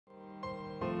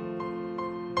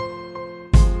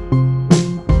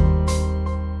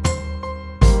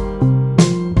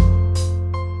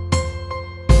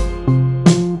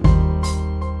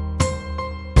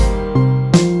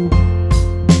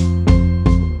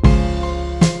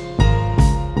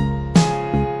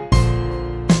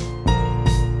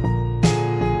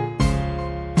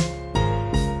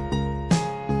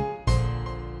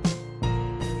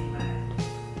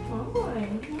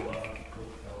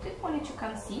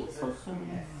so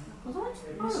soon.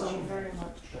 Miss you very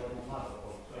much.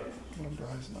 Little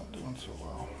guy's not doing so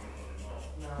well.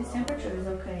 His temperature is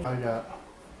okay. I got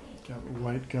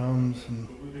white gums and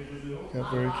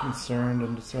got very concerned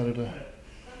and decided to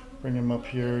bring him up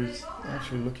here. He's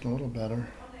actually looking a little better.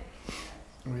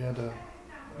 We had to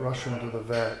rush him to the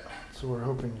vet, so we're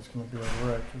hoping he's going to be all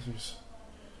right because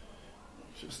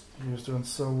he was doing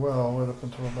so well right up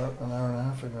until about an hour and a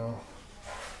half ago.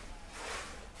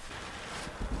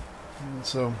 And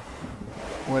so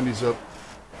Wendy's up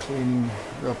cleaning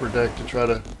the upper deck to try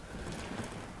to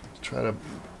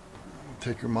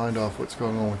take her mind off what's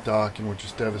going on with Doc, and we're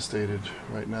just devastated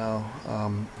right now.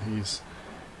 He's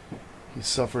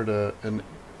suffered an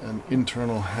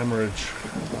internal hemorrhage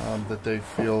that they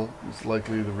feel is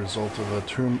likely the result of a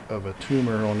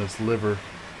tumor on his liver.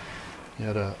 He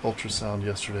had an ultrasound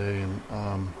yesterday, and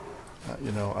I'm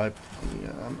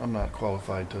not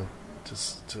qualified to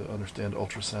understand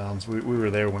ultrasounds. We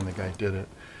were there when the guy did it,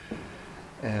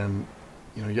 and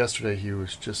yesterday he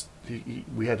was just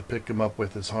we had to pick him up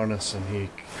with his harness, and he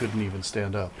couldn't even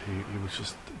stand up. He was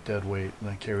just dead weight, and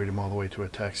I carried him all the way to a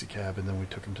taxi cab, and then we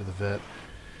took him to the vet.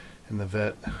 And the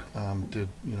vet it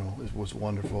was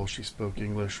wonderful. She spoke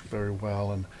English very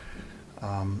well, and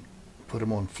put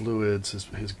him on fluids.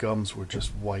 His gums were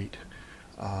just white,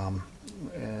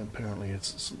 and apparently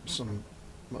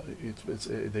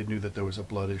they knew that there was a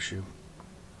blood issue.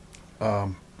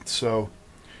 So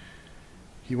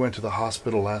he went to the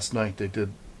hospital last night. They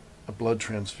did a blood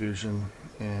transfusion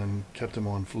and kept him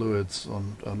on fluids,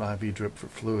 on an IV drip for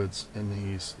fluids, and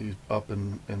he's up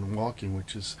and walking,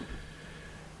 which is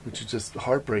just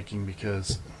heartbreaking,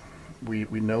 because we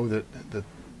know that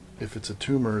if it's a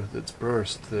tumor that's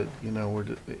burst, that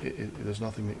there's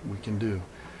nothing that we can do.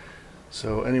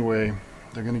 So anyway,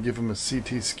 they're going to give him a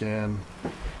CT scan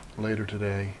later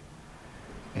today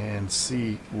and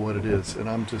see what it is. And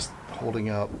I'm just holding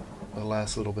out the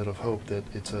last little bit of hope that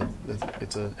it's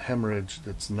a hemorrhage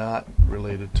that's not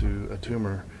related to a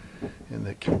tumor, and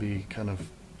that can be kind of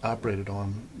operated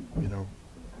on,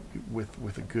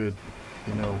 with a good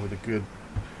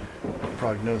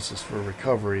prognosis for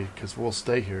recovery, because we'll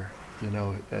stay here,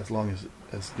 as long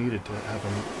as needed to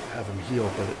have him heal.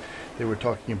 But they were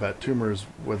talking about tumors,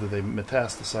 whether they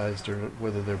metastasized or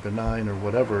whether they're benign or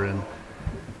whatever, and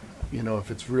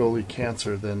if it's really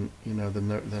cancer, then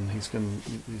then he's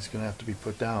gonna have to be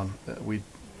put down. We've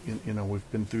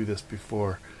been through this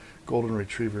before. Golden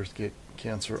retrievers get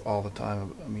cancer all the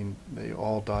time. I mean, they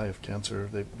all die of cancer.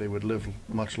 They would live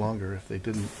much longer if they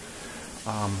didn't.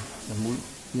 And we,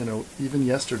 even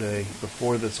yesterday,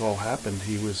 before this all happened,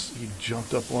 he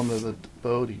jumped up onto the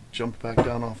boat. He jumped back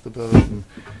down off the boat, and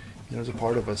there's a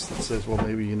part of us that says, well,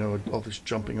 maybe all this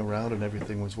jumping around and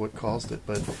everything was what caused it.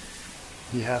 But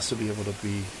he has to be able to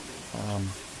be,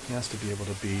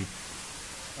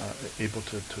 able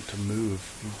to move.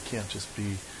 He can't just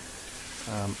be.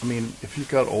 If he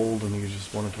got old and he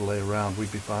just wanted to lay around,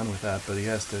 we'd be fine with that. But he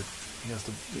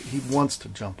wants to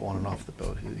jump on and off the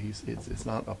boat. It's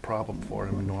not a problem for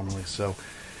him normally. So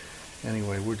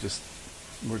anyway, we're just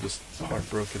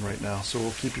heartbroken right now. So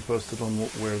we'll keep you posted on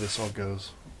where this all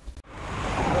goes.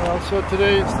 So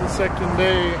today's the second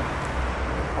day.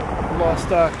 We lost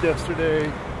Doc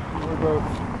yesterday. We were both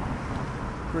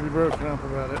pretty broken up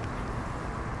about it.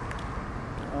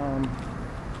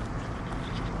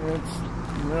 It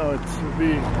would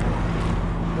be a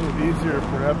little easier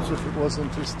perhaps if it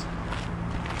wasn't just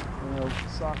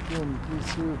socked in pea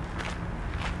soup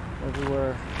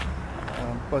everywhere.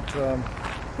 But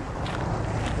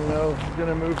we're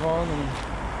gonna move on, and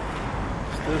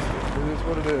it is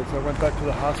what it is. I went back to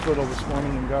the hospital this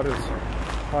morning and got his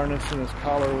harness and his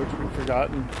collar, which we'd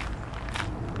forgotten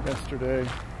yesterday,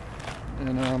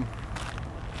 and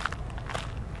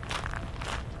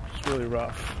it's really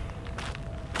rough.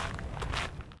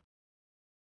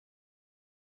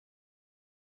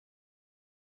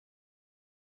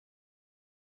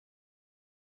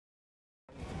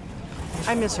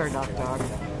 I miss our duck dog.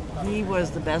 He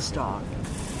was the best dog.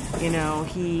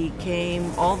 He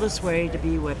came all this way to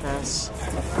be with us,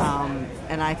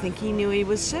 and I think he knew he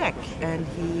was sick, and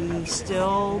he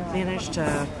still managed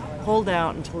to hold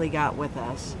out until he got with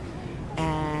us.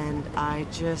 And I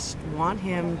just wanted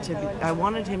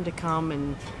him to come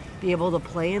and be able to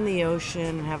play in the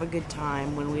ocean and have a good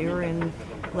time. When we were in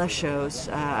Les Chaux,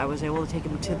 I was able to take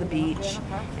him to the beach,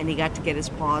 and he got to get his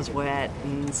paws wet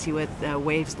and see what the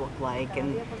waves look like,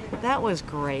 and that was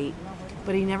great.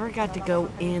 But he never got to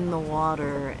go in the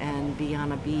water and be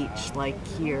on a beach like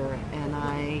here, and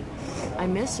I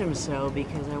miss him so,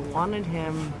 because I wanted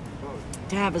him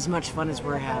to have as much fun as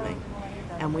we're having.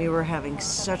 and we were having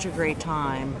such a great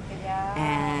time,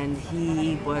 and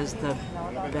he was the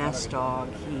best dog.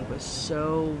 He was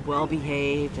so well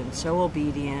behaved and so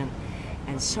obedient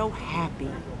and so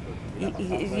happy.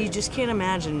 You just can't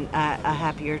imagine a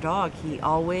happier dog. He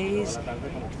always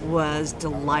was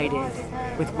delighted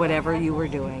with whatever you were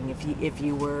doing. If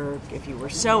you were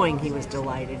sewing, he was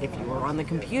delighted. If you were on the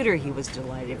computer, he was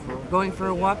delighted. If you were going for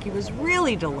a walk, he was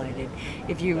really delighted.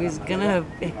 If you was gonna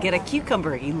get a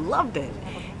cucumber, he loved it.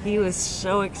 He was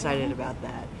so excited about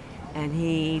that, and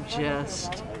he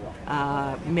just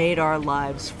made our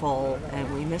lives full,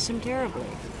 and we miss him terribly.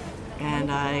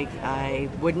 And I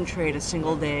wouldn't trade a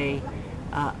single day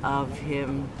of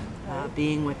him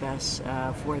being with us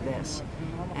for this.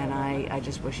 And I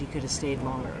just wish he could have stayed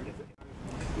longer.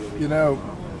 You know,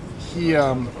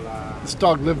 this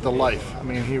dog lived the life. I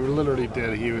mean, he literally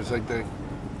did. He was like the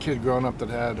kid growing up that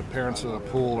had parents at a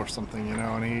pool or something, you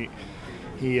know, and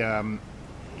he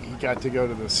got to go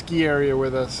to the ski area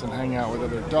with us and hang out with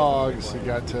other dogs. He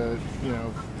got to, you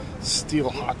know, steal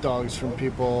hot dogs from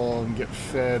people and get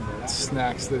fed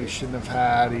snacks that he shouldn't have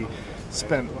had. He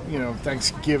spent, you know,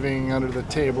 Thanksgiving under the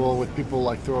table with people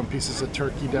like throwing pieces of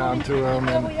turkey down to him,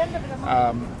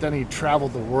 and then he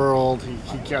traveled the world.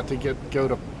 He got to go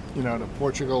to, you know, to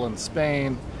Portugal and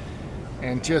Spain,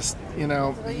 and just, you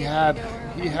know, he had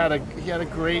a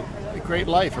great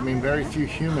life. I mean, very few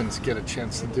humans get a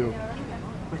chance to do,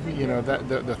 you know,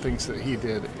 the things that he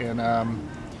did, and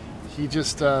he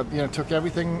just, you know, took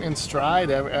everything in stride.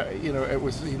 You know,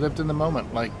 he lived in the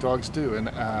moment like dogs do, and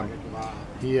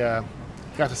he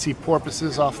got to see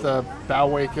porpoises off the bow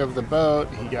wake of the boat.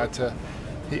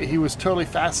 He was totally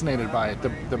fascinated by it.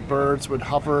 The birds would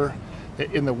hover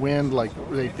in the wind, like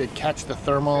they'd catch the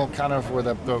thermal kind of where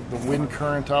the wind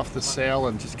current off the sail,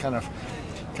 and just kind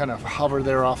of hover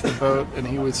there off the boat. And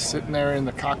he was sitting there in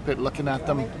the cockpit looking at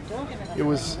them. He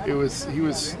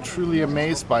was truly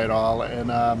amazed by it all,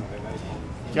 and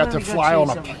he got to fly on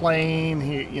a plane.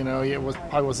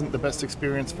 Probably wasn't the best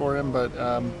experience for him, but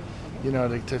you know,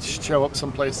 to show up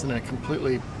someplace in a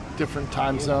completely different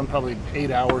time zone, probably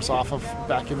 8 hours off of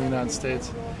back in the United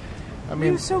States. I mean,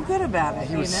 he was so good about it.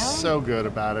 He was so good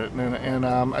about it, and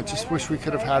I just wish we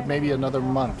could have had maybe another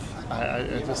month.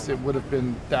 It would have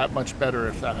been that much better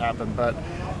if that happened. But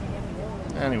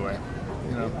anyway,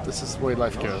 you know, this is the way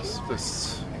life goes.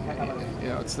 You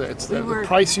know, it's the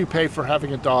price you pay for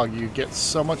having a dog. You get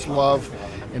so much love,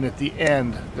 and at the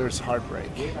end, there's heartbreak.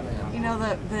 You know,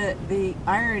 the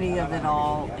irony of it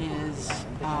all is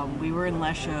we were in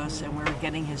Leshos, and we were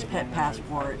getting his pet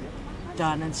passport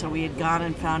done, and so we had gone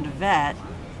and found a vet,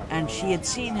 and she had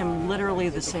seen him literally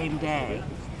the same day,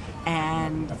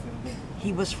 and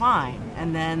he was fine,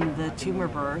 and then the tumor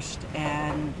burst,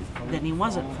 and then he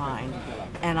wasn't fine.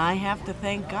 And I have to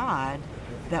thank God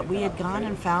that we had gone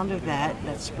and found a vet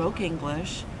that spoke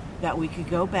English, that we could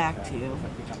go back to,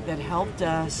 that helped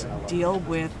us deal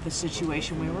with the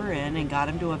situation we were in and got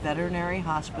him to a veterinary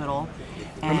hospital.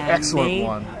 And an excellent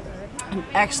one. An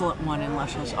excellent one in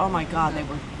Leshos. Oh my God, they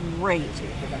were great.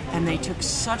 And they took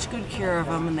such good care of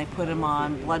him, and they put him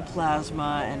on blood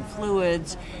plasma and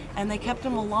fluids, and they kept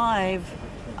him alive,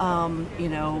 you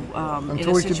know, in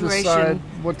a situation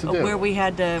what to do. Where we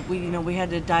had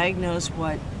to diagnose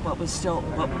what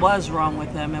was wrong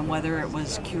with him and whether it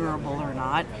was curable or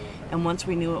not. And once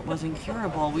we knew it wasn't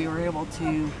curable, we were able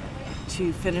to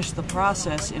finish the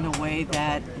process in a way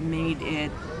that made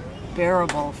it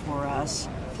bearable for us.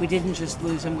 We didn't just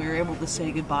lose him, we were able to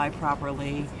say goodbye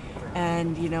properly.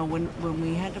 And, you know, when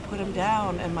we had to put him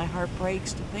down, and my heart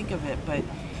breaks to think of it, but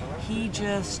he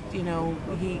just, you know,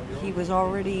 he was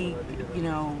already, you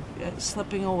know,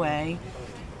 slipping away,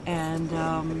 and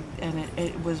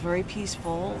it was very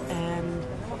peaceful,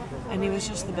 and he was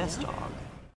just the best dog.